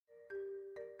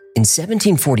In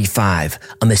 1745,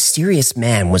 a mysterious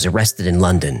man was arrested in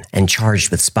London and charged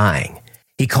with spying.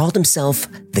 He called himself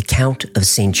the Count of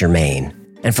Saint Germain,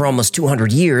 and for almost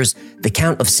 200 years, the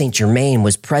Count of Saint Germain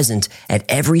was present at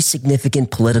every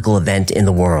significant political event in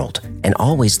the world and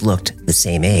always looked the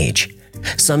same age.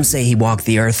 Some say he walked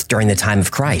the earth during the time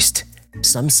of Christ.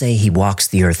 Some say he walks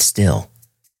the earth still.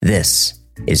 This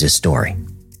is his story.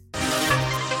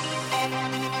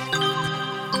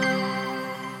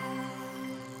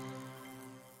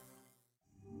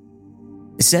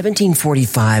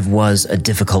 "1745 was a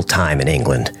difficult time in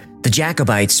England. The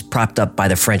Jacobites, propped up by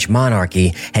the French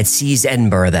monarchy, had seized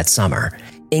Edinburgh that summer.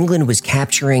 England was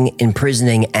capturing,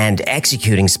 imprisoning, and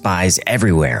executing spies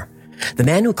everywhere. The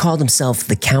man who called himself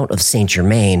the Count of Saint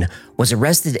Germain was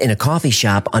arrested in a coffee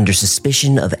shop under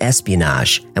suspicion of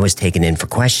espionage and was taken in for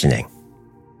questioning.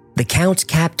 The Count's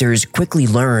captors quickly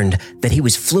learned that he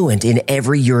was fluent in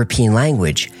every European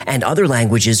language and other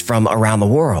languages from around the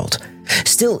world.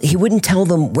 Still, he wouldn't tell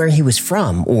them where he was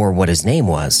from or what his name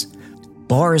was.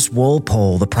 Boris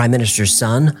Walpole, the Prime Minister's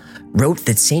son, wrote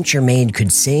that Saint Germain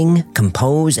could sing,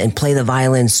 compose, and play the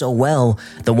violin so well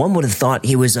that one would have thought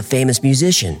he was a famous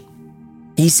musician.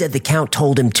 He said the Count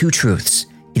told him two truths.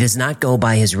 He does not go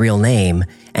by his real name,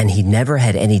 and he never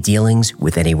had any dealings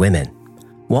with any women.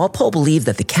 Walpole believed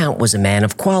that the Count was a man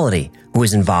of quality who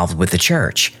was involved with the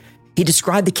church. He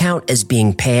described the Count as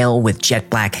being pale with jet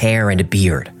black hair and a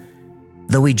beard.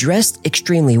 Though he dressed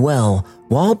extremely well,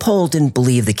 Walpole didn't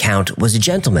believe the Count was a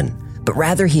gentleman, but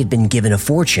rather he had been given a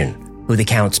fortune. Who the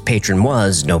Count's patron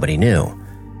was, nobody knew.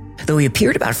 Though he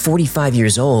appeared about 45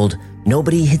 years old,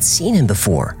 nobody had seen him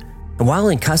before. And while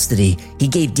in custody, he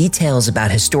gave details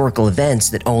about historical events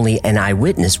that only an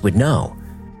eyewitness would know.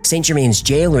 Saint Germain's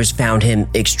jailers found him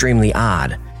extremely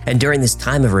odd, and during this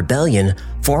time of rebellion,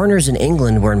 foreigners in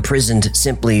England were imprisoned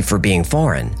simply for being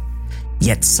foreign.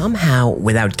 Yet somehow,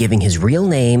 without giving his real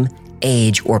name,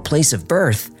 age, or place of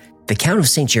birth, the Count of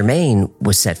Saint Germain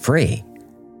was set free.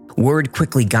 Word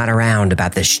quickly got around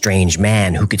about this strange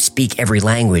man who could speak every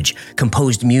language,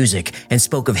 composed music, and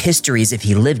spoke of history as if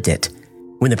he lived it.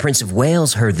 When the Prince of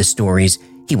Wales heard the stories,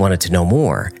 he wanted to know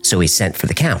more, so he sent for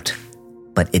the Count.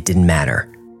 But it didn't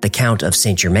matter. The Count of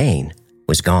Saint Germain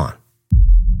was gone.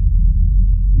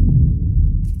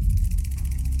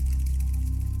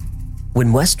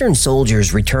 When Western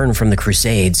soldiers returned from the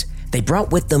Crusades, they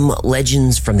brought with them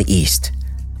legends from the East.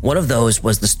 One of those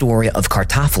was the story of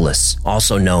Cartaphilus,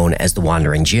 also known as the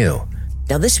Wandering Jew.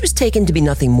 Now, this was taken to be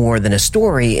nothing more than a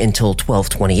story until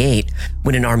 1228,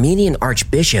 when an Armenian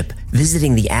archbishop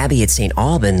visiting the abbey at St.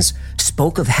 Albans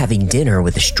spoke of having dinner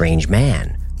with a strange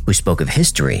man, who spoke of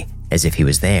history as if he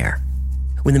was there.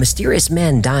 When the mysterious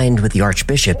man dined with the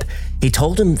archbishop, he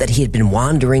told him that he had been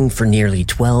wandering for nearly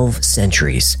 12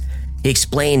 centuries. He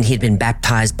explained he had been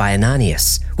baptized by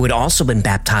Ananias, who had also been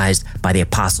baptized by the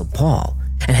Apostle Paul,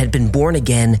 and had been born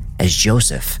again as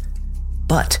Joseph.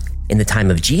 But in the time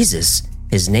of Jesus,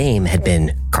 his name had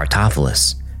been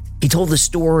Cartaphilus. He told the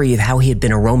story of how he had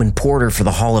been a Roman porter for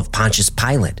the hall of Pontius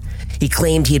Pilate. He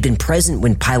claimed he had been present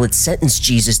when Pilate sentenced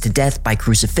Jesus to death by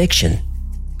crucifixion.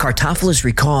 Cartaphilus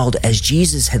recalled as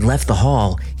Jesus had left the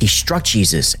hall, he struck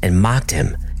Jesus and mocked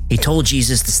him. He told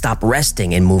Jesus to stop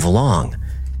resting and move along.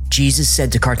 Jesus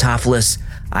said to Cartaphilus,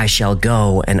 "I shall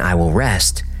go and I will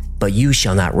rest, but you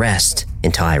shall not rest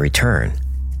until I return."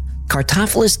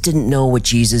 Cartaphilus didn't know what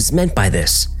Jesus meant by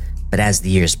this, but as the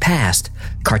years passed,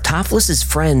 Cartaphilus's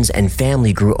friends and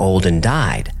family grew old and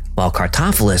died, while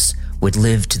Cartaphilus would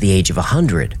live to the age of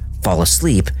 100, fall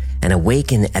asleep, and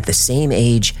awaken at the same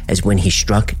age as when he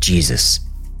struck Jesus.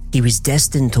 He was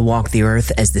destined to walk the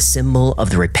earth as the symbol of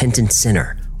the repentant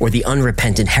sinner, or the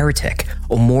unrepentant heretic,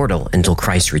 immortal until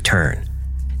Christ's return.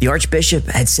 The archbishop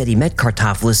had said he met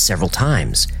Cartaphilus several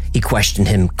times. He questioned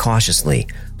him cautiously,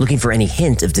 looking for any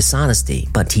hint of dishonesty,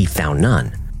 but he found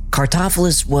none.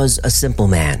 Cartaphilus was a simple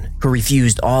man who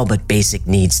refused all but basic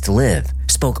needs to live,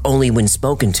 spoke only when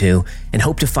spoken to, and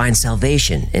hoped to find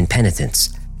salvation in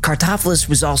penitence. Cartaphilus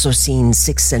was also seen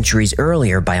 6 centuries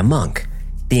earlier by a monk.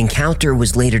 The encounter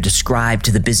was later described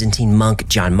to the Byzantine monk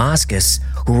John Moschus,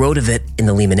 who wrote of it in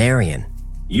the Lemonarian.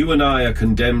 "You and I are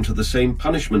condemned to the same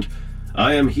punishment.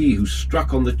 I am he who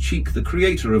struck on the cheek the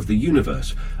creator of the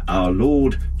universe, our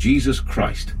Lord Jesus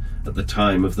Christ, at the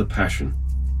time of the Passion.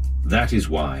 That is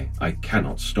why I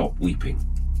cannot stop weeping."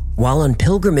 While on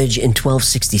pilgrimage in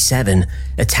 1267,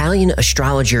 Italian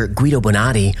astrologer Guido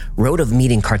Bonatti wrote of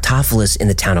meeting Cartaphilus in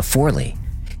the town of Forli.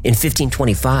 In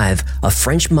 1525, a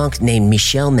French monk named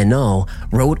Michel Menot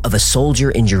wrote of a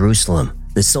soldier in Jerusalem.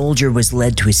 The soldier was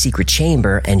led to a secret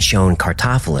chamber and shown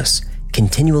Cartaphilus,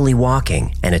 continually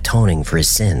walking and atoning for his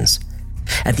sins.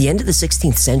 At the end of the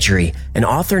 16th century, an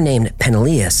author named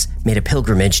Peneleus made a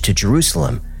pilgrimage to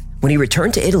Jerusalem. When he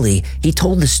returned to Italy, he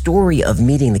told the story of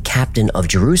meeting the captain of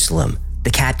Jerusalem. The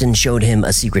captain showed him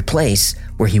a secret place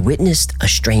where he witnessed a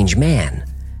strange man.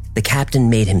 The captain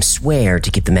made him swear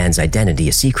to keep the man's identity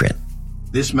a secret.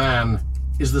 This man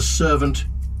is the servant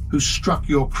who struck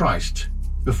your Christ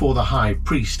before the high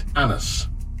priest Annas.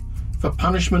 For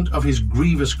punishment of his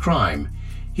grievous crime,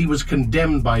 he was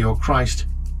condemned by your Christ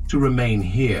to remain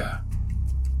here.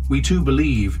 We too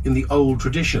believe in the old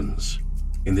traditions.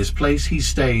 In this place he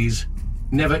stays,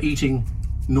 never eating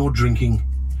nor drinking,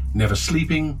 never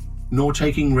sleeping nor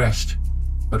taking rest,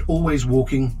 but always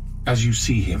walking as you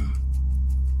see him.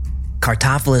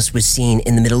 Cartaphilus was seen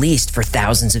in the Middle East for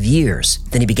thousands of years.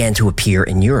 Then he began to appear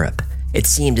in Europe. It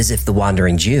seemed as if the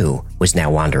wandering Jew was now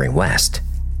wandering west.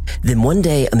 Then one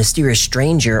day, a mysterious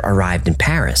stranger arrived in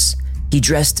Paris. He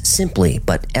dressed simply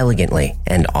but elegantly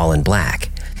and all in black.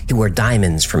 He wore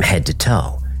diamonds from head to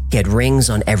toe. He had rings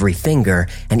on every finger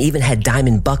and even had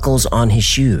diamond buckles on his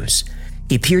shoes.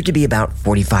 He appeared to be about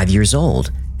 45 years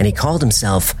old, and he called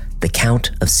himself the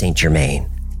Count of Saint Germain.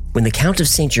 When the Count of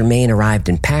Saint Germain arrived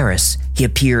in Paris, he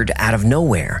appeared out of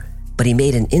nowhere, but he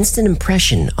made an instant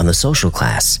impression on the social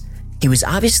class. He was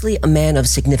obviously a man of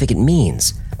significant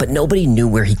means, but nobody knew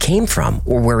where he came from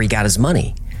or where he got his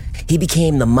money. He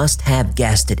became the must-have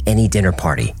guest at any dinner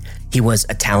party. He was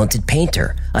a talented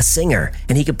painter, a singer,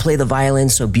 and he could play the violin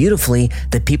so beautifully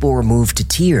that people were moved to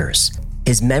tears.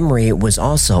 His memory was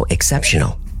also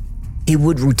exceptional. He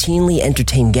would routinely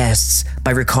entertain guests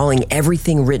by recalling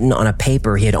everything written on a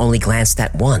paper he had only glanced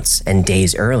at once and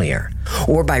days earlier,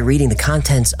 or by reading the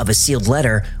contents of a sealed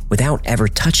letter without ever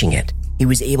touching it. He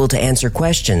was able to answer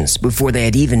questions before they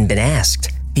had even been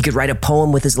asked. He could write a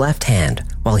poem with his left hand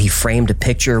while he framed a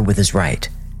picture with his right.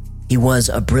 He was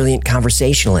a brilliant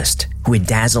conversationalist who would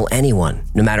dazzle anyone,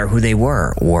 no matter who they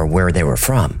were or where they were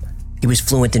from. He was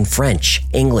fluent in French,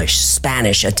 English,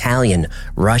 Spanish, Italian,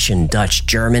 Russian, Dutch,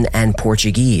 German, and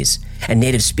Portuguese, and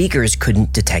native speakers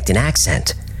couldn't detect an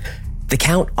accent. The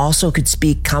Count also could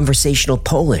speak conversational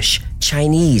Polish,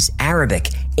 Chinese, Arabic,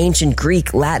 ancient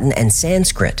Greek, Latin, and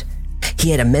Sanskrit.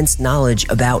 He had immense knowledge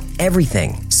about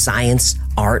everything: science,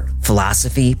 art,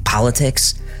 philosophy,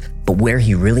 politics. But where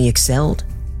he really excelled?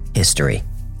 History.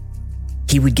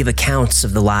 He would give accounts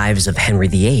of the lives of Henry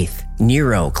VIII,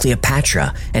 Nero,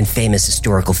 Cleopatra, and famous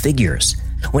historical figures.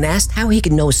 When asked how he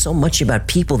could know so much about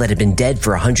people that had been dead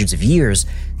for hundreds of years,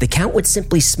 the Count would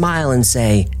simply smile and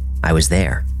say, "I was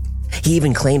there." He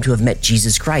even claimed to have met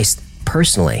Jesus Christ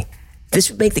personally. This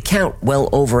would make the Count well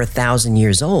over 1,000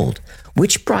 years old,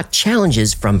 which brought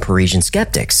challenges from Parisian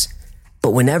skeptics.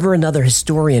 But whenever another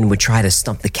historian would try to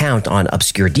stump the Count on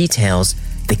obscure details,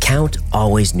 the Count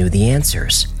always knew the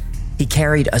answers. He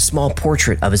carried a small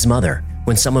portrait of his mother.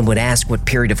 When someone would ask what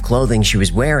period of clothing she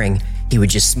was wearing, he would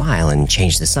just smile and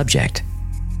change the subject.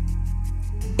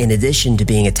 In addition to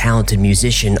being a talented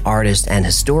musician, artist, and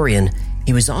historian,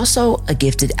 he was also a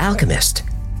gifted alchemist.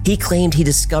 He claimed he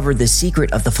discovered the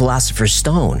secret of the Philosopher's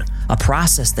Stone, a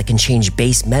process that can change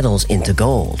base metals into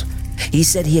gold. He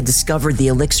said he had discovered the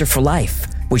elixir for life,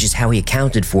 which is how he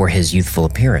accounted for his youthful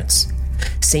appearance.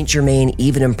 Saint Germain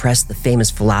even impressed the famous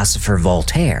philosopher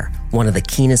Voltaire, one of the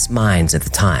keenest minds at the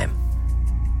time.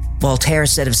 Voltaire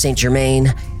said of Saint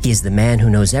Germain, "He is the man who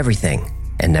knows everything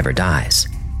and never dies."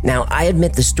 Now, I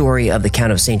admit the story of the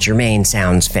Count of Saint Germain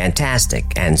sounds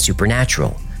fantastic and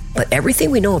supernatural, but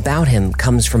everything we know about him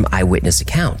comes from eyewitness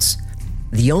accounts.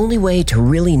 The only way to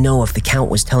really know if the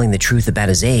Count was telling the truth about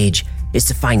his age is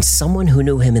to find someone who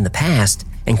knew him in the past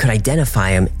and could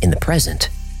identify him in the present.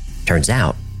 Turns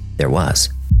out, there was.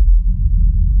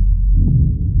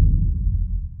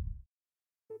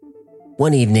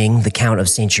 One evening, the Count of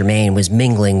Saint Germain was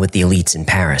mingling with the elites in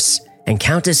Paris, and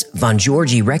Countess von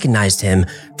Georgi recognized him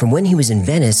from when he was in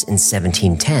Venice in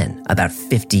 1710, about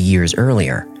 50 years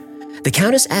earlier. The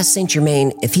Countess asked Saint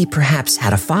Germain if he perhaps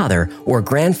had a father or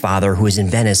grandfather who was in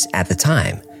Venice at the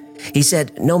time. He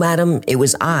said, "No, madam, it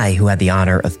was I who had the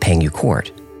honor of paying you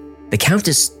court." The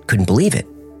Countess couldn't believe it.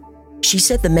 She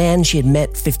said the man she had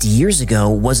met 50 years ago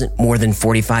wasn't more than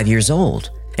 45 years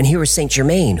old, and here was Saint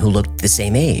Germain who looked the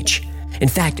same age. In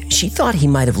fact, she thought he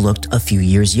might have looked a few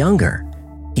years younger.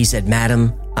 He said,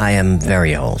 "Madam, I am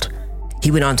very old." He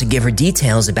went on to give her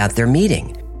details about their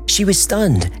meeting. She was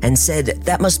stunned and said,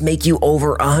 "That must make you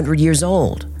over 100 years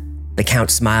old." The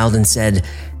Count smiled and said,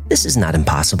 "This is not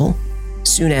impossible."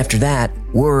 Soon after that,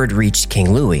 word reached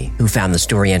King Louis, who found the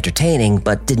story entertaining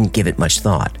but didn't give it much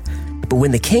thought. But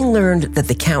when the king learned that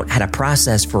the Count had a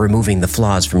process for removing the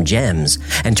flaws from gems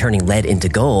and turning lead into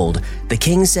gold, the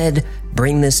king said,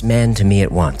 "Bring this man to me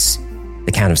at once."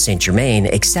 The Count of Saint Germain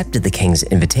accepted the king's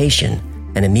invitation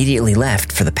and immediately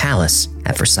left for the palace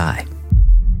at Versailles.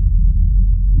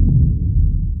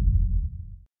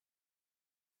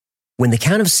 When the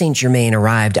Count of Saint Germain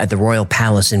arrived at the royal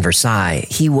palace in Versailles,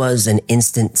 he was an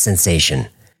instant sensation.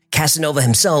 Casanova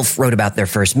himself wrote about their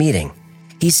first meeting.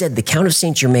 He said the Count of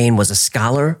Saint Germain was a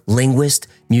scholar, linguist,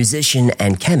 musician,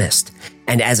 and chemist,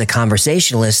 and as a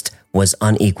conversationalist was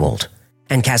unequaled.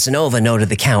 And Casanova noted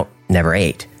the Count never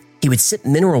ate. He would sip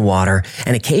mineral water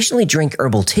and occasionally drink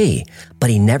herbal tea,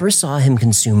 but he never saw him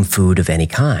consume food of any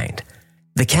kind.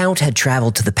 The Count had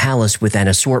traveled to the palace with an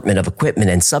assortment of equipment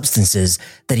and substances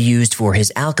that he used for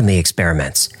his alchemy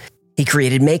experiments. He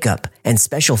created makeup and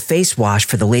special face wash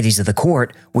for the ladies of the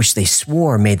court, which they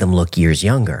swore made them look years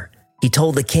younger. He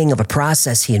told the king of a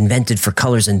process he invented for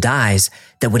colors and dyes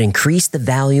that would increase the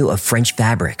value of French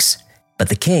fabrics. But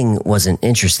the king wasn't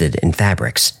interested in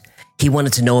fabrics. He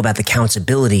wanted to know about the Count's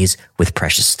abilities with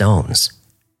precious stones.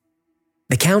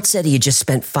 The Count said he had just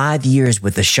spent 5 years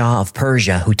with the Shah of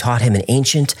Persia, who taught him an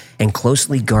ancient and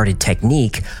closely guarded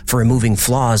technique for removing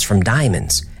flaws from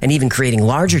diamonds, and even creating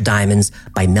larger diamonds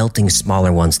by melting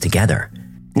smaller ones together.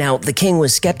 Now, the king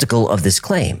was skeptical of this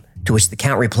claim, to which the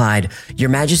Count replied, "Your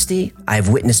Majesty, I have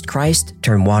witnessed Christ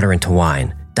turn water into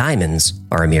wine. Diamonds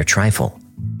are a mere trifle."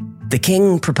 The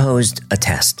king proposed a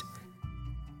test.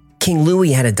 King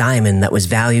Louis had a diamond that was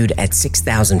valued at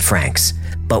 6,000 francs,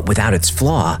 but without its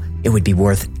flaw, it would be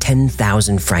worth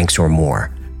 10,000 francs or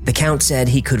more. The Count said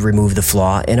he could remove the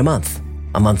flaw in a month.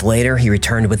 A month later, he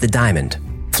returned with the diamond,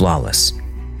 flawless.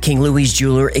 King Louis's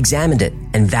jeweler examined it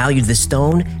and valued the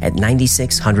stone at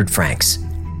 9,600 francs.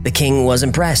 The king was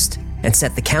impressed and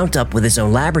set the Count up with his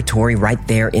own laboratory right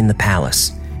there in the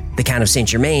palace. The Count of Saint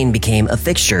Germain became a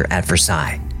fixture at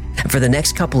Versailles. And for the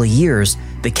next couple of years,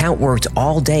 the Count worked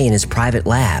all day in his private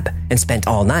lab and spent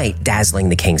all night dazzling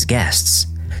the king's guests.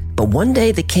 But one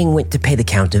day the king went to pay the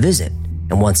Count a visit,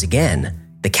 and once again,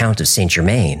 the Count of Saint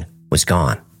Germain was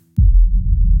gone.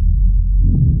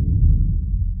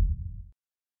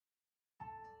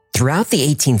 Throughout the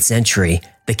 18th century,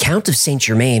 the Count of Saint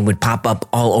Germain would pop up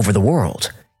all over the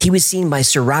world. He was seen by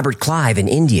Sir Robert Clive in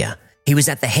India. He was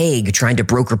at The Hague trying to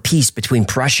broker peace between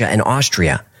Prussia and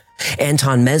Austria.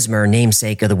 Anton Mesmer,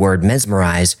 namesake of the word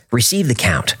mesmerize, received the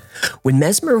Count. When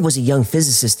Mesmer was a young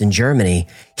physicist in Germany,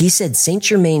 he said Saint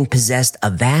Germain possessed a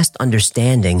vast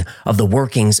understanding of the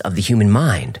workings of the human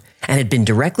mind and had been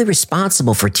directly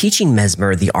responsible for teaching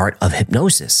Mesmer the art of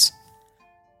hypnosis.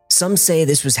 Some say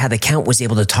this was how the Count was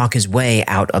able to talk his way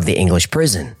out of the English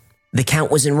prison. The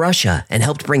Count was in Russia and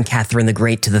helped bring Catherine the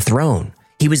Great to the throne.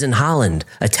 He was in Holland,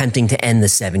 attempting to end the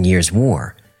 7 Years'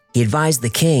 War. He advised the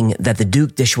king that the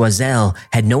Duc de Choiseul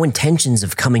had no intentions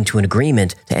of coming to an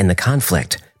agreement to end the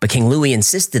conflict, but King Louis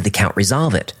insisted the Count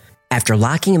resolve it. After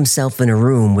locking himself in a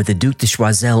room with the Duc de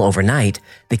Choiseul overnight,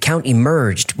 the Count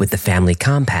emerged with the family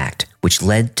compact, which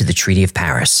led to the Treaty of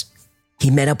Paris. He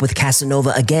met up with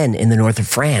Casanova again in the north of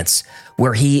France,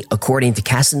 where he, according to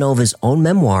Casanova's own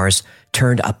memoirs,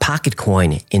 turned a pocket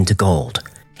coin into gold.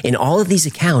 In all of these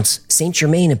accounts, Saint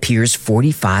Germain appears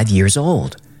 45 years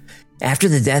old. After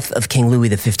the death of King Louis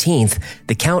XV,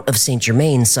 the Count of Saint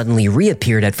Germain suddenly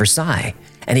reappeared at Versailles,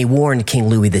 and he warned King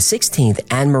Louis XVI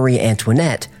and Marie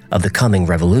Antoinette of the coming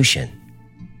revolution.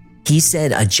 He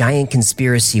said a giant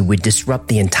conspiracy would disrupt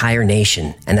the entire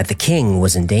nation and that the king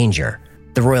was in danger.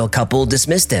 The royal couple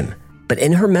dismissed him, but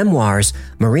in her memoirs,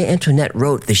 Marie Antoinette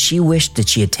wrote that she wished that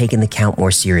she had taken the Count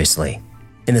more seriously.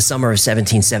 In the summer of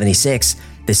 1776,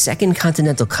 the Second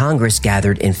Continental Congress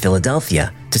gathered in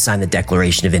Philadelphia to sign the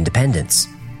Declaration of Independence.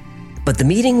 But the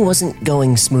meeting wasn't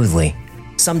going smoothly.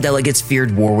 Some delegates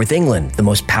feared war with England, the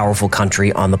most powerful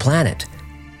country on the planet.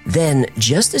 Then,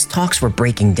 just as talks were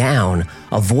breaking down,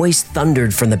 a voice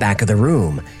thundered from the back of the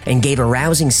room and gave a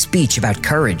rousing speech about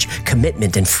courage,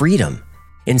 commitment, and freedom.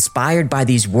 Inspired by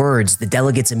these words, the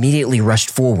delegates immediately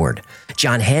rushed forward.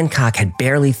 John Hancock had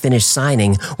barely finished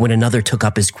signing when another took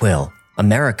up his quill.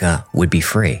 America would be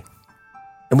free.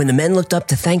 And when the men looked up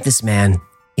to thank this man,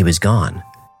 he was gone.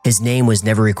 His name was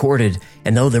never recorded,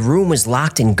 and though the room was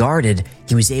locked and guarded,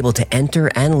 he was able to enter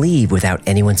and leave without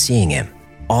anyone seeing him.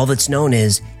 All that's known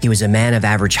is he was a man of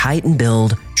average height and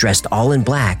build, dressed all in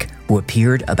black, who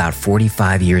appeared about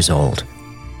 45 years old.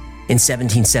 In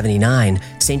 1779,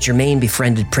 Saint Germain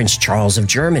befriended Prince Charles of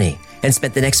Germany and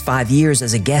spent the next 5 years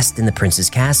as a guest in the prince's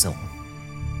castle.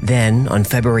 Then, on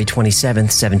February 27,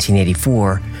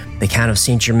 1784, the Count of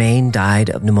Saint Germain died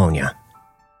of pneumonia.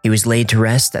 He was laid to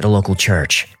rest at a local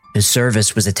church. His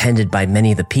service was attended by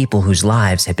many of the people whose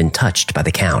lives had been touched by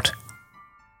the Count.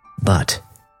 But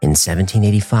in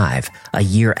 1785, a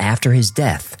year after his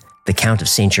death, the Count of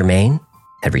Saint Germain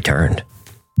had returned.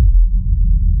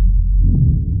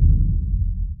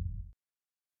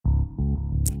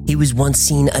 He was once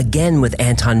seen again with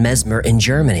Anton Mesmer in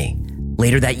Germany.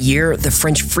 Later that year, the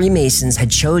French Freemasons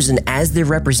had chosen as their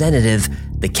representative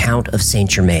the Count of Saint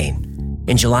Germain.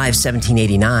 In July of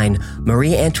 1789,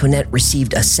 Marie Antoinette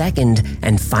received a second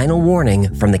and final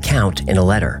warning from the Count in a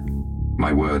letter.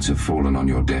 My words have fallen on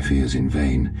your deaf ears in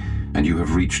vain, and you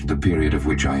have reached the period of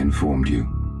which I informed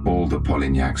you. All the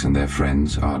Polignacs and their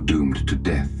friends are doomed to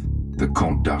death. The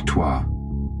Comte d'Artois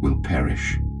will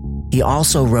perish. He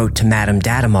also wrote to Madame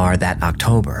d'Adhemar that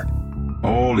October.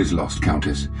 All is lost,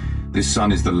 Countess. This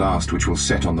sun is the last which will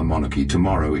set on the monarchy.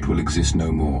 Tomorrow it will exist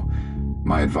no more.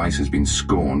 My advice has been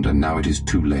scorned, and now it is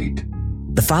too late.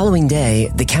 The following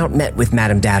day, the Count met with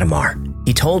Madame d'Adhemar.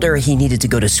 He told her he needed to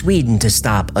go to Sweden to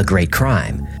stop a great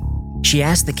crime. She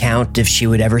asked the Count if she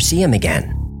would ever see him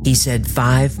again. He said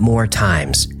 5 more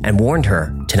times and warned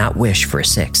her to not wish for a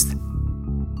 6th.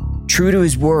 True to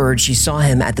his word, she saw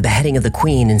him at the beheading of the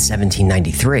Queen in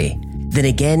 1793, then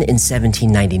again in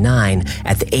 1799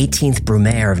 at the 18th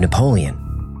Brumaire of Napoleon.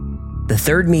 The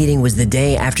third meeting was the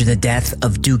day after the death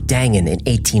of Duke d'Enghien in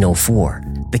 1804.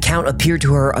 The Count appeared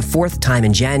to her a 4th time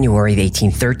in January of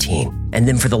 1813, and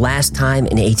then for the last time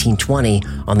in 1820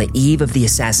 on the eve of the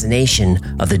assassination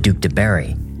of the Duc de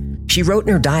Berry. She wrote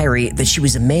in her diary that she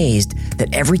was amazed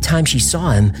that every time she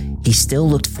saw him, he still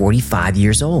looked 45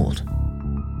 years old.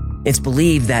 It's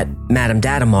believed that Madame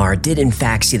d'Adhemar did in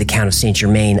fact see the Count of Saint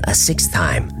Germain a 6th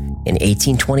time in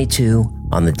 1822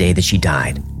 on the day that she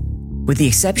died. With the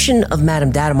exception of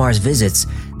Madame d'Adhemar's visits,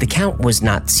 the Count was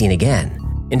not seen again.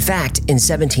 In fact, in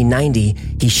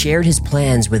 1790, he shared his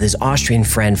plans with his Austrian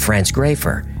friend Franz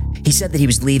Grafer. He said that he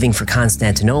was leaving for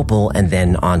Constantinople and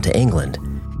then on to England.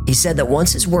 He said that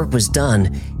once his work was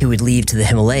done, he would leave to the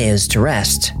Himalayas to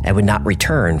rest and would not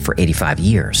return for 85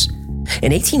 years.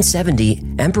 In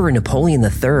 1870, Emperor Napoleon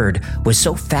III was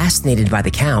so fascinated by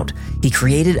the Count, he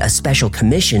created a special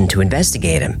commission to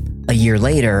investigate him. A year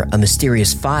later, a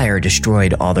mysterious fire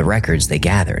destroyed all the records they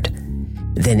gathered.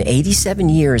 Then 87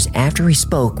 years after he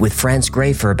spoke with Franz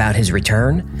Grafer about his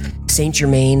return, Saint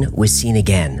Germain was seen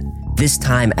again, this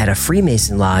time at a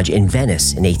Freemason lodge in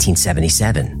Venice in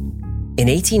 1877. In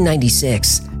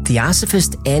 1896,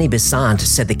 Theosophist Annie Besant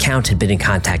said the Count had been in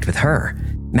contact with her.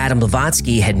 Madame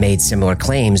Blavatsky had made similar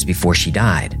claims before she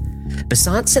died.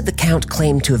 Besant said the Count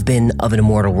claimed to have been of an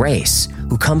immortal race,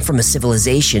 who come from a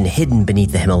civilization hidden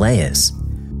beneath the Himalayas.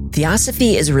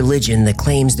 Theosophy is a religion that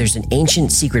claims there's an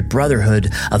ancient secret brotherhood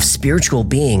of spiritual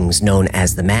beings known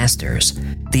as the Masters.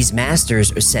 These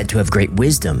Masters are said to have great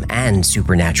wisdom and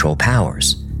supernatural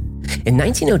powers. In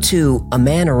 1902, a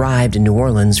man arrived in New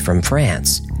Orleans from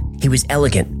France. He was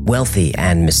elegant, wealthy,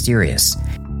 and mysterious.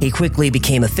 He quickly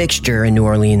became a fixture in New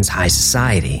Orleans high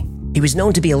society. He was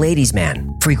known to be a ladies'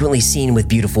 man, frequently seen with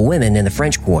beautiful women in the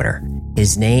French Quarter.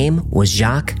 His name was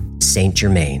Jacques Saint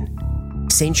Germain.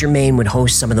 Saint Germain would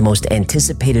host some of the most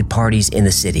anticipated parties in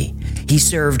the city. He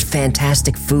served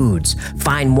fantastic foods,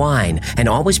 fine wine, and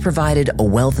always provided a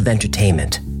wealth of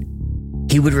entertainment.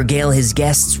 He would regale his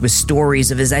guests with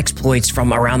stories of his exploits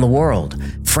from around the world,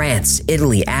 France,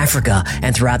 Italy, Africa,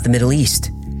 and throughout the Middle East.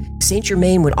 Saint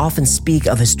Germain would often speak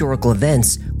of historical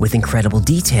events with incredible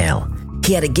detail.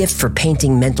 He had a gift for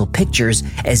painting mental pictures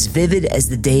as vivid as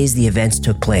the days the events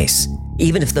took place,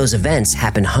 even if those events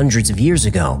happened hundreds of years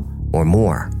ago or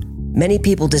more. Many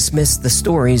people dismissed the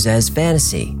stories as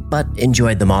fantasy, but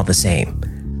enjoyed them all the same.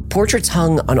 Portraits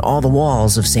hung on all the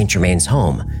walls of Saint Germain's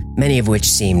home, many of which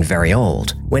seemed very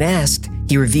old. When asked,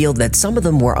 he revealed that some of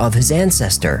them were of his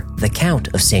ancestor, the Count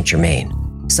of Saint Germain.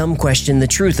 Some questioned the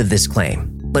truth of this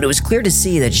claim, but it was clear to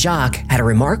see that Jacques had a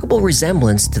remarkable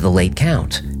resemblance to the late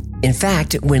Count. In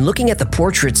fact, when looking at the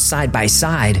portraits side by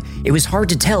side, it was hard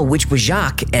to tell which was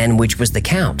Jacques and which was the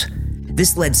Count.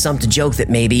 This led some to joke that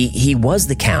maybe he was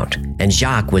the Count and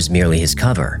Jacques was merely his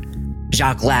cover.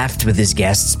 Jacques laughed with his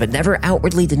guests but never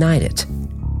outwardly denied it.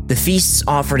 The feasts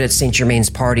offered at Saint Germain's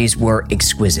parties were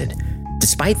exquisite.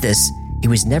 Despite this, he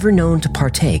was never known to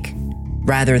partake.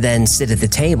 Rather than sit at the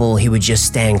table, he would just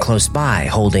stand close by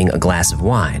holding a glass of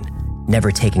wine,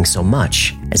 never taking so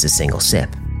much as a single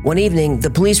sip. One evening, the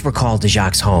police were called to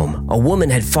Jacques' home. A woman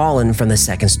had fallen from the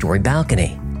second-story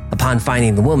balcony. Upon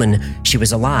finding the woman, she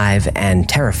was alive and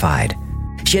terrified.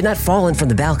 She had not fallen from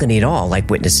the balcony at all, like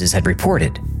witnesses had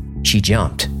reported. She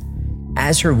jumped.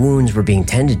 As her wounds were being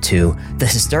tended to, the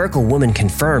hysterical woman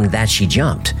confirmed that she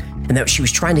jumped and that she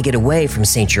was trying to get away from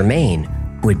Saint Germain,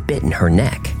 who had bitten her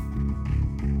neck.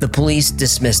 The police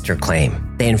dismissed her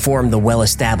claim. They informed the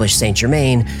well-established Saint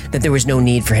Germain that there was no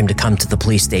need for him to come to the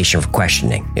police station for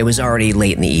questioning. It was already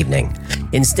late in the evening.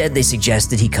 Instead, they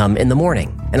suggested he come in the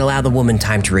morning and allow the woman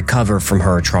time to recover from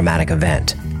her traumatic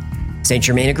event. Saint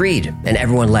Germain agreed, and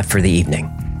everyone left for the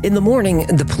evening. In the morning,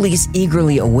 the police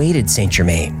eagerly awaited Saint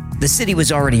Germain. The city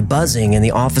was already buzzing, and the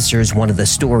officers wanted the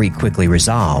story quickly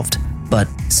resolved. But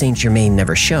Saint Germain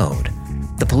never showed.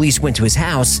 The police went to his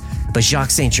house, but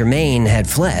Jacques Saint Germain had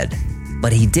fled.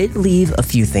 But he did leave a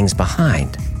few things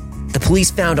behind. The police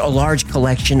found a large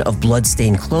collection of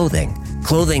blood-stained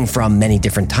clothing from many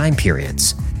different time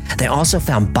periods. They also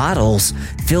found bottles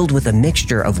filled with a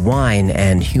mixture of wine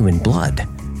and human blood.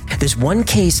 This one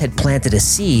case had planted a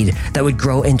seed that would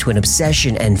grow into an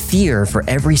obsession and fear for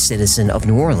every citizen of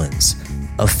New Orleans,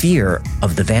 a fear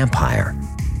of the vampire.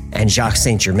 And Jacques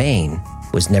Saint Germain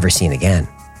was never seen again.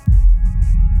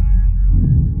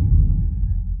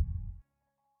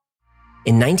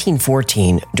 In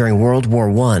 1914, during World War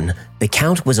I, the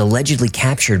Count was allegedly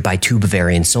captured by two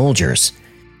Bavarian soldiers.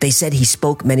 They said he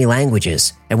spoke many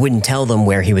languages and wouldn't tell them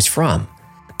where he was from.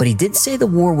 But he did say the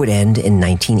war would end in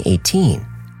 1918.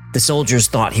 The soldiers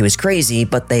thought he was crazy,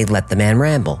 but they let the man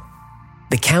ramble.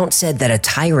 The Count said that a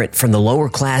tyrant from the lower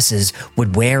classes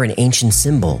would wear an ancient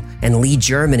symbol and lead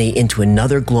Germany into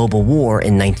another global war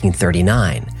in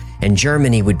 1939, and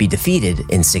Germany would be defeated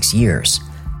in 6 years.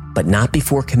 But not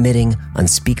before committing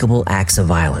unspeakable acts of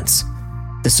violence.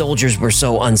 The soldiers were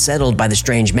so unsettled by the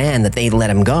strange man that they let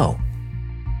him go.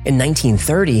 In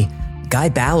 1930, Guy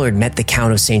Ballard met the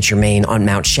Count of Saint Germain on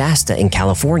Mount Shasta in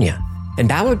California, and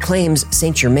Ballard claims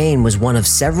Saint Germain was one of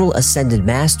several ascended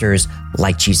masters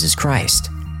like Jesus Christ.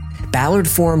 Ballard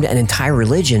formed an entire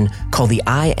religion called the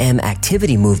I Am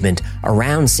Activity movement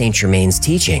around Saint Germain's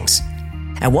teachings.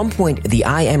 At one point, the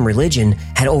I Am religion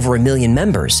had over 1 million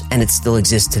members, and it still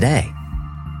exists today.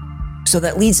 So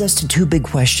that leads us to two big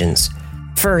questions.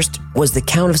 First, was the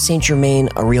Count of Saint Germain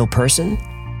a real person?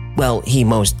 Well, he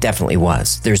most definitely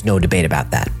was. There's no debate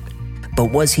about that. But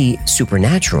was he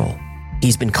supernatural?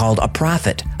 He's been called a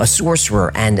prophet, a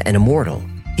sorcerer, and an immortal.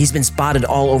 He's been spotted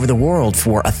all over the world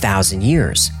for 1,000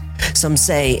 years. Some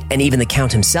say, and even the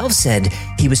Count himself said,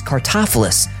 he was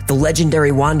Cartaphilus, the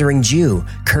legendary wandering Jew,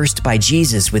 cursed by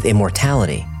Jesus with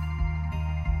immortality.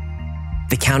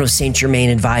 The Count of Saint Germain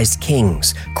advised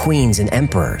kings, queens, and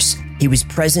emperors. He was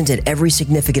present at every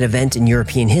significant event in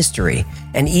European history,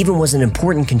 and even was an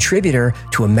important contributor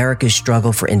to America's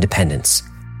struggle for independence.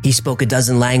 He spoke 12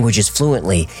 languages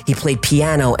fluently. He played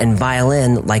piano and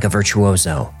violin like a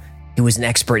virtuoso. He was an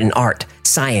expert in art,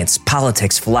 science,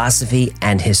 politics, philosophy,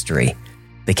 and history.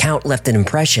 The Count left an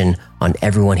impression on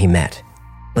everyone he met.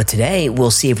 But today,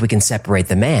 we'll see if we can separate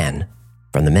the man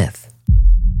from the myth.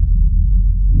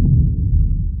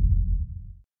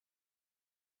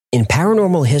 In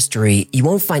paranormal history, you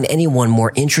won't find anyone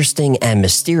more interesting and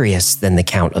mysterious than the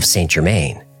Count of Saint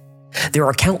Germain. There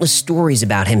are countless stories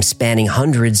about him spanning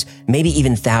hundreds, maybe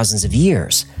even thousands of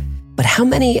years. But how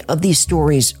many of these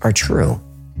stories are true?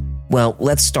 Well,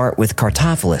 let's start with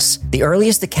Cartaphilus. The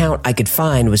earliest account I could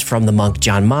find was from the monk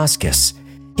John Moschus.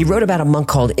 He wrote about a monk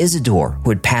called Isidore who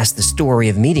had passed the story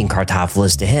of meeting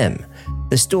Cartaphilus to him.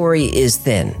 The story is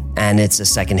thin, and it's a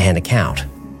second-hand account.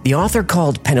 The author,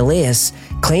 called Peneleus,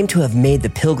 claimed to have made the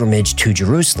pilgrimage to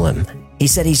Jerusalem. He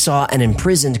said he saw an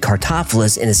imprisoned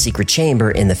Cartaphilus in a secret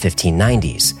chamber in the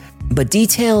 1590s. But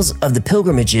details of the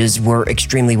pilgrimages were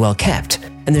extremely well kept,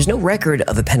 and there's no record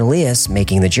of a Peneleus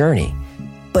making the journey.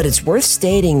 But it's worth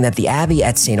stating that the abbey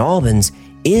at St. Albans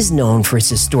is known for its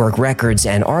historic records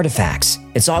and artifacts.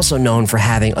 It's also known for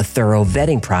having a thorough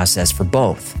vetting process for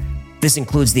both. This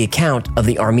includes the account of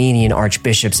the Armenian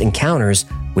archbishop's encounters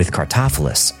with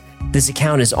Cartaphilus. This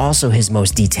account is also his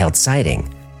most detailed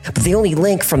sighting. But the only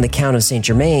link from the Count of Saint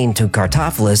Germain to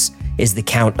Cartaphilus is the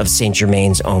Count of Saint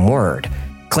Germain's own word.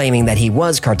 Claiming that he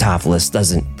was Cartaphilus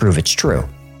doesn't prove it's true.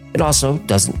 It also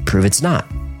doesn't prove it's not.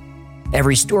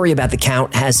 Every story about the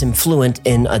Count has him fluent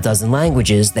in 12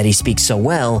 languages that he speaks so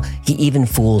well, he even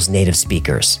fools native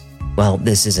speakers. Well,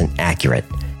 this isn't accurate.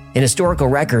 In historical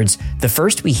records, the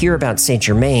first we hear about Saint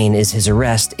Germain is his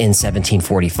arrest in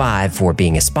 1745 for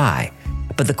being a spy.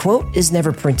 But the quote is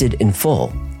never printed in full.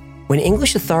 When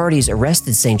English authorities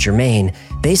arrested Saint Germain,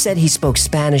 they said he spoke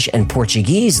Spanish and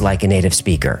Portuguese like a native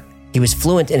speaker. He was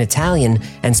fluent in Italian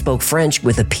and spoke French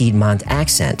with a Piedmont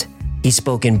accent. He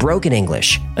spoke in broken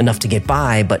English, enough to get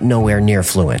by, but nowhere near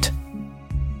fluent.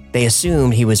 They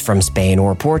assumed he was from Spain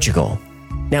or Portugal.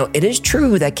 Now, it is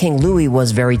true that King Louis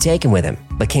was very taken with him,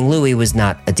 but King Louis was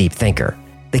not a deep thinker.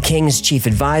 The king's chief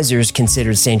advisors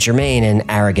considered Saint Germain an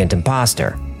arrogant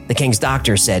imposter. The king's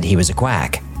doctor said he was a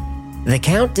quack. The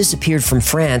Count disappeared from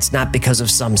France not because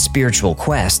of some spiritual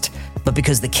quest, but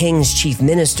because the king's chief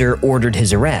minister ordered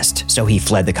his arrest, so he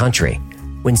fled the country.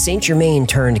 When Saint Germain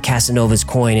turned Casanova's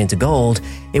coin into gold,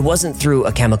 it wasn't through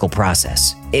a chemical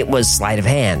process. It was sleight of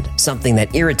hand, something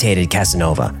that irritated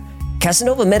Casanova.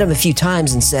 Casanova met him a few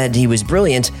times and said he was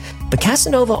brilliant, but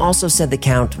Casanova also said the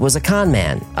Count was a con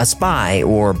man, a spy,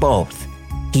 or both.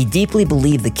 He deeply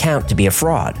believed the Count to be a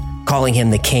fraud, calling him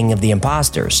the king of the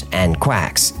impostors and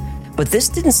quacks. But this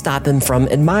didn't stop him from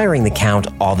admiring the Count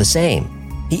all the same.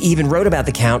 He even wrote about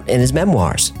the Count in his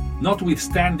memoirs.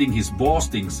 Notwithstanding his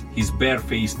boastings, his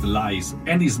barefaced lies,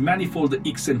 and his manifold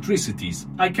eccentricities,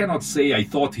 I cannot say I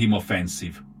thought him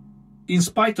offensive. In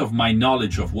spite of my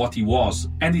knowledge of what he was,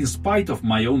 and in spite of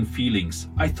my own feelings,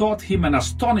 I thought him an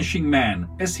astonishing man,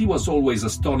 as he was always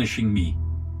astonishing me.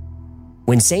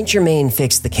 When Saint Germain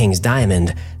fixed the king's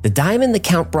diamond, the diamond the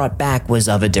Count brought back was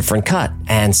of a different cut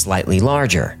and slightly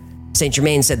larger. Saint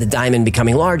Germain said the diamond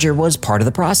becoming larger was part of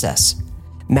the process.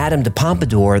 Madame de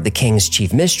Pompadour, the king's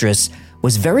chief mistress,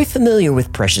 was very familiar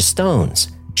with precious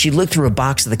stones. She looked through a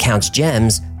box of the Count's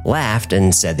gems, laughed,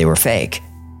 and said they were fake.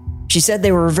 She said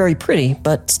they were very pretty,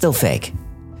 but still fake.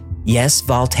 Yes,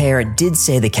 Voltaire did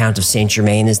say the Count of Saint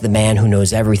Germain is the man who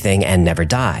knows everything and never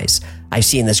dies. I've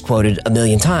seen this quoted a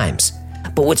million times.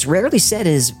 But what's rarely said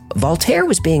is Voltaire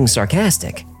was being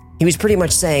sarcastic. He was pretty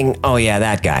much saying, "Oh yeah,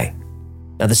 that guy."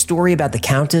 Now, the story about the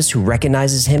Countess who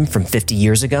recognizes him from 50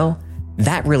 years ago,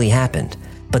 that really happened,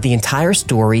 but the entire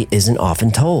story isn't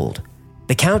often told.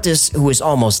 The Countess, who was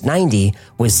almost 90,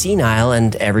 was senile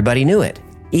and everybody knew it.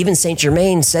 Even Saint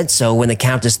Germain said so when the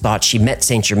Countess thought she met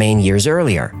Saint Germain years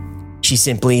earlier. She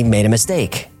simply made a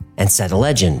mistake and set a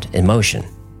legend in motion.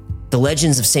 The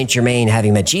legends of Saint Germain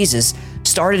having met Jesus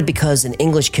started because an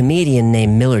English comedian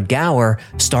named Millard Gower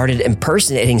started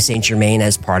impersonating Saint Germain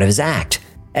as part of his act.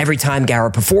 Every time Gower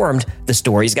performed, the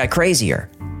stories got crazier.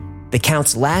 The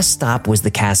Count's last stop was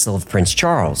the castle of Prince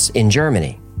Charles in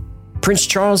Germany. Prince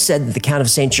Charles said that the Count of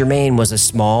Saint Germain was a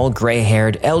small,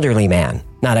 gray-haired, elderly man,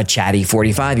 not a chatty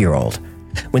 45-year-old.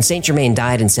 When Saint Germain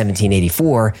died in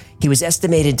 1784, he was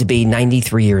estimated to be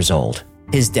 93 years old.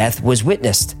 His death was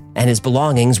witnessed, and his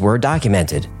belongings were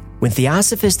documented. When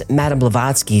Theosophist Madame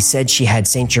Blavatsky said she had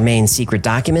Saint Germain's secret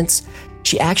documents,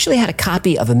 she actually had a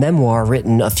copy of a memoir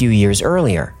written a few years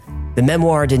earlier. The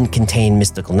memoir didn't contain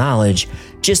mystical knowledge,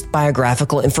 just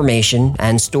biographical information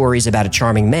and stories about a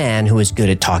charming man who was good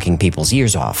at talking people's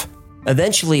ears off.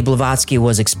 Eventually, Blavatsky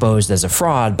was exposed as a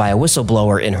fraud by a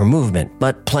whistleblower in her movement,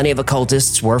 but plenty of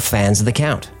occultists were fans of the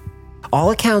Count.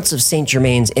 All accounts of Saint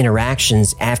Germain's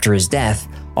interactions after his death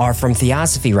are from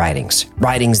theosophy writings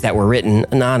that were written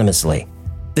anonymously.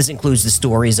 This includes the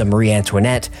stories of Marie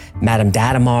Antoinette, Madame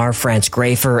d'Adhemar, Franz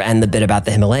Grafer, and the bit about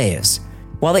the Himalayas.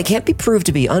 While they can't be proved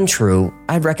to be untrue,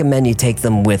 I'd recommend you take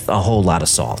them with a whole lot of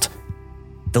salt.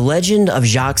 The legend of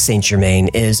Jacques Saint Germain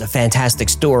is a fantastic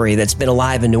story that's been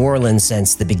alive in New Orleans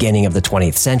since the beginning of the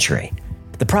 20th century.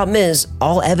 The problem is,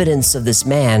 all evidence of this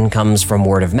man comes from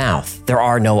word of mouth. There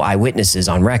are no eyewitnesses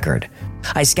on record.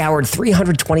 I scoured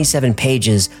 327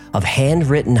 pages of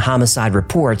handwritten homicide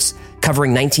reports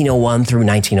covering 1901 through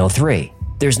 1903.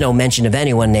 There's no mention of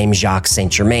anyone named Jacques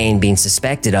Saint Germain being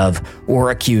suspected of or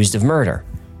accused of murder.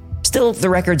 Still, the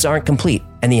records aren't complete,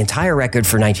 and the entire record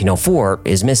for 1904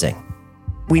 is missing.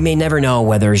 We may never know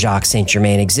whether Jacques Saint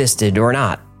Germain existed or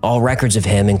not. All records of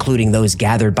him, including those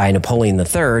gathered by Napoleon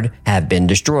III, have been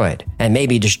destroyed, and may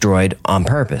be destroyed on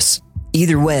purpose.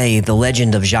 Either way, the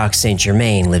legend of Jacques Saint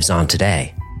Germain lives on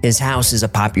today. His house is a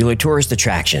popular tourist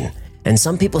attraction, and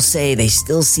some people say they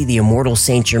still see the immortal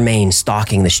Saint Germain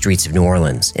stalking the streets of New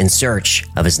Orleans in search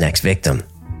of his next victim.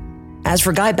 As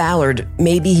for Guy Ballard,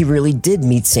 maybe he really did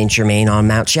meet Saint Germain on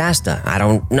Mount Shasta. I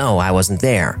don't know, I wasn't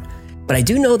there. But I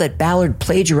do know that Ballard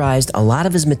plagiarized a lot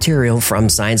of his material from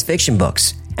science fiction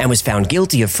books and was found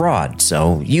guilty of fraud,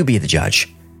 so you be the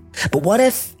judge. But what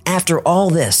if, after all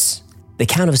this, the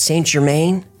Count of Saint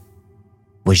Germain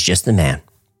was just a man?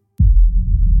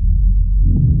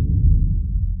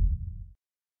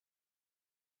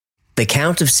 The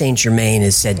Count of Saint Germain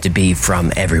is said to be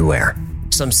from everywhere.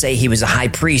 Some say he was a high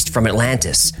priest from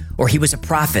Atlantis, or he was a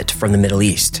prophet from the Middle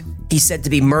East. He's said to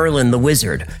be Merlin the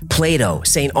Wizard, Plato,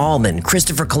 St. Alban,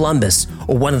 Christopher Columbus,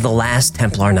 or one of the last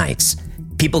Templar Knights.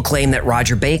 People claim that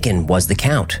Roger Bacon was the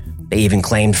Count. They even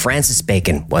claimed Francis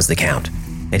Bacon was the Count.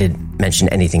 They didn't mention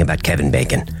anything about Kevin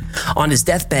Bacon. On his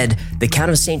deathbed, the Count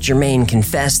of Saint Germain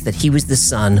confessed that he was the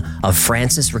son of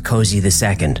Francis Rákóczi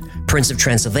II, Prince of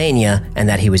Transylvania, and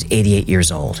that he was 88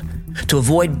 years old. To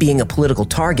avoid being a political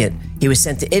target, he was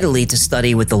sent to Italy to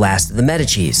study with the last of the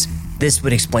Medicis. This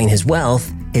would explain his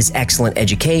wealth his excellent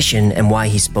education, and why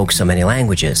he spoke so many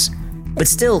languages. But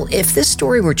still, if this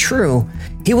story were true,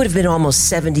 he would have been almost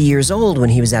 70 years old when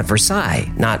he was at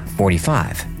Versailles, not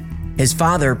 45. His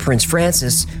father, Prince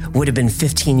Francis, would have been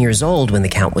 15 years old when the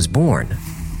Count was born.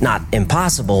 Not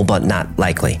impossible, but not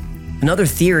likely. Another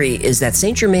theory is that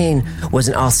Saint Germain was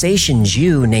an Alsatian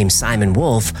Jew named Simon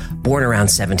Wolf, born around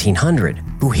 1700,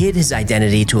 who hid his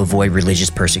identity to avoid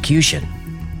religious persecution.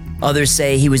 Others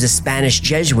say he was a Spanish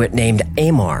Jesuit named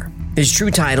Aymar. His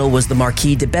true title was the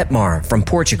Marquis de Betmar from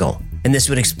Portugal, and this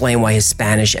would explain why his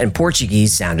Spanish and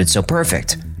Portuguese sounded so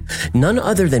perfect. None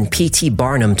other than P.T.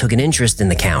 Barnum took an interest in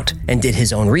the Count and did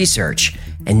his own research,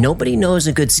 and nobody knows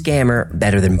a good scammer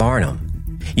better than Barnum.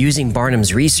 Using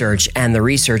Barnum's research and the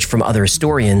research from other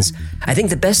historians, I think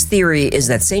the best theory is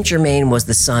that Saint Germain was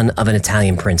the son of an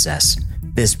Italian princess.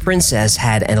 This princess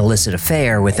had an illicit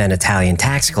affair with an Italian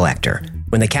tax collector.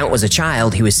 When the Count was a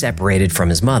child, he was separated from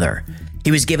his mother.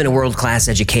 He was given a world-class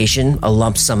education, a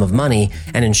lump sum of money,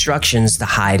 and instructions to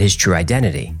hide his true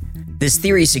identity. This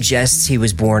theory suggests he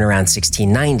was born around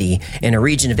 1690 in a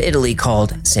region of Italy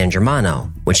called San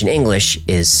Germano, which in English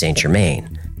is Saint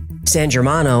Germain. San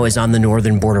Germano is on the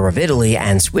northern border of Italy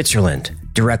and Switzerland.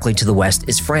 Directly to the west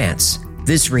is France.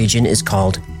 This region is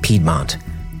called Piedmont.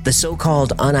 The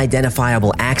so-called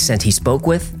unidentifiable accent he spoke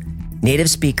with, native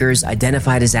speakers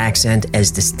identified his accent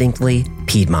as distinctly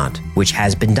Piedmont, which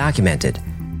has been documented.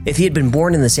 If he had been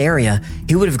born in this area,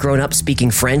 he would have grown up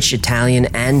speaking French, Italian,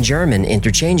 and German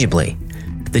interchangeably.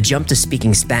 The jump to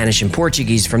speaking Spanish and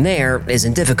Portuguese from there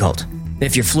isn't difficult.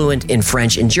 If you're fluent in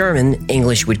French and German,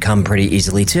 English would come pretty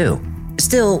easily too.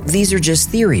 Still, these are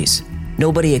just theories.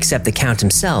 Nobody except the Count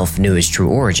himself knew his true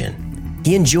origin.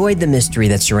 He enjoyed the mystery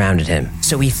that surrounded him,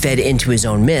 so he fed into his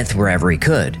own myth wherever he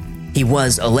could. He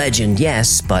was a legend,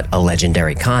 yes, but a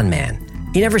legendary con man.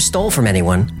 He never stole from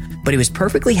anyone, but he was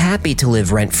perfectly happy to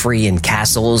live rent-free in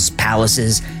castles,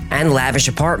 palaces, and lavish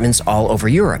apartments all over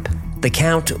Europe. The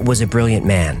Count was a brilliant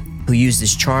man who used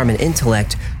his charm and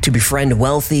intellect to befriend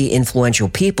wealthy, influential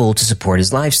people to support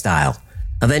his lifestyle.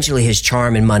 Eventually, his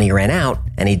charm and money ran out,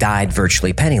 and he died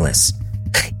virtually penniless.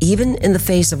 Even in the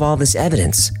face of all this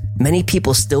evidence, many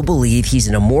people still believe he's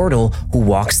an immortal who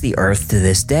walks the earth to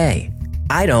this day.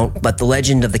 I don't, but the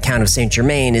legend of the Count of Saint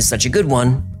Germain is such a good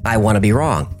one, I want to be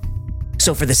wrong.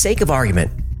 So for the sake of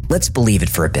argument, let's believe it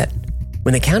for a bit.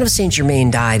 When the Count of Saint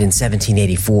Germain died in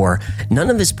 1784, none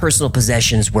of his personal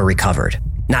possessions were recovered.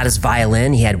 Not his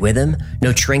violin he had with him,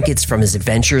 no trinkets from his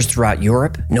adventures throughout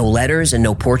Europe, no letters, and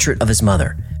no portrait of his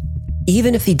mother.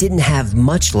 Even if he didn't have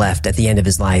much left at the end of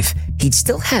his life, he'd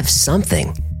still have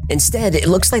something. Instead, it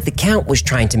looks like the Count was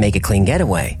trying to make a clean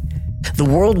getaway. The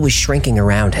world was shrinking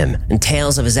around him, and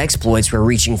tales of his exploits were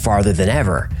reaching farther than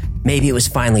ever. Maybe it was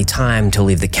finally time to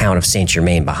leave the Count of Saint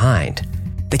Germain behind.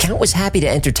 The Count was happy to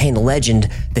entertain the legend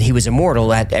that he was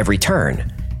immortal at every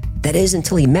turn. That is,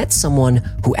 until he met someone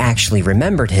who actually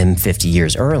remembered him 50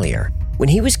 years earlier. When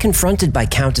he was confronted by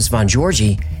Countess von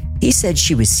Georgi, he said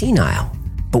she was senile.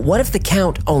 But what if the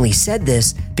Count only said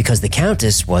this because the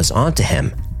Countess was onto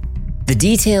him? The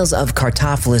details of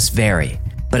Cartaphilus vary,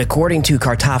 but according to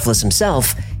Cartaphilus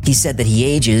himself, he said that he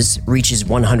ages, reaches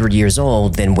 100 years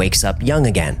old, then wakes up young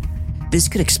again. This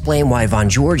could explain why von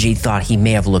Georgi thought he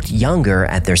may have looked younger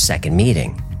at their second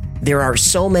meeting. There are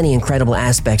so many incredible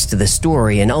aspects to this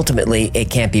story, and ultimately,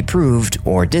 it can't be proved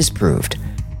or disproved.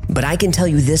 But I can tell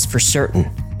you this for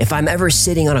certain. If I'm ever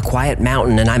sitting on a quiet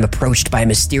mountain and I'm approached by a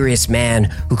mysterious man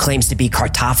who claims to be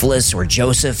Cartaphilus or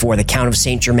Joseph or the Count of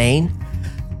Saint Germain,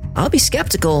 I'll be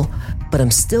skeptical, but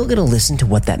I'm still going to listen to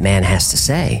what that man has to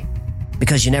say.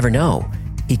 Because you never know,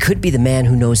 he could be the man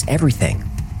who knows everything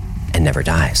and never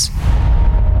dies.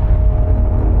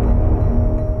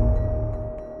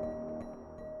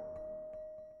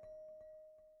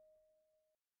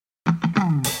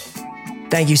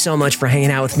 Thank you so much for hanging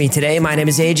out with me today. My name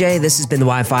is AJ. This has been the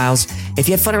Y-Files. If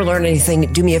you had fun or learned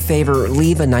anything, do me a favor,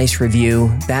 leave a nice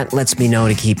review. That lets me know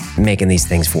to keep making these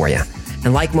things for you.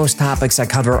 And like most topics I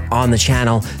cover on the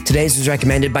channel, today's was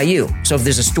recommended by you. So if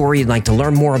there's a story you'd like to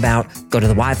learn more about, go to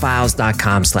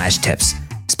theyfiles.com/tips.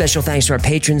 Special thanks to our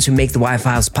patrons who make the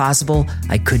Y-Files possible.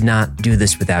 I could not do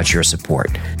this without your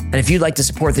support. And if you'd like to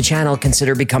support the channel,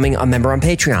 consider becoming a member on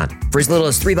Patreon. For as little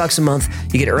as $3 a month,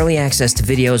 you get early access to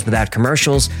videos without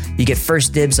commercials, you get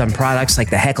first dibs on products like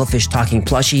the Hecklefish Talking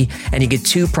Plushie, and you get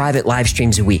 2 private live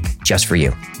streams a week just for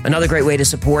you. Another great way to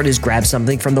support is grab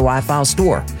something from the Y-Files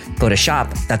store. Go to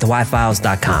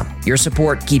shop.theyfiles.com. Your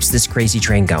support keeps this crazy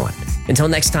train going. Until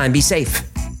next time, be safe,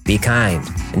 be kind,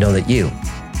 and know that you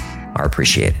are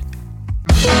appreciated.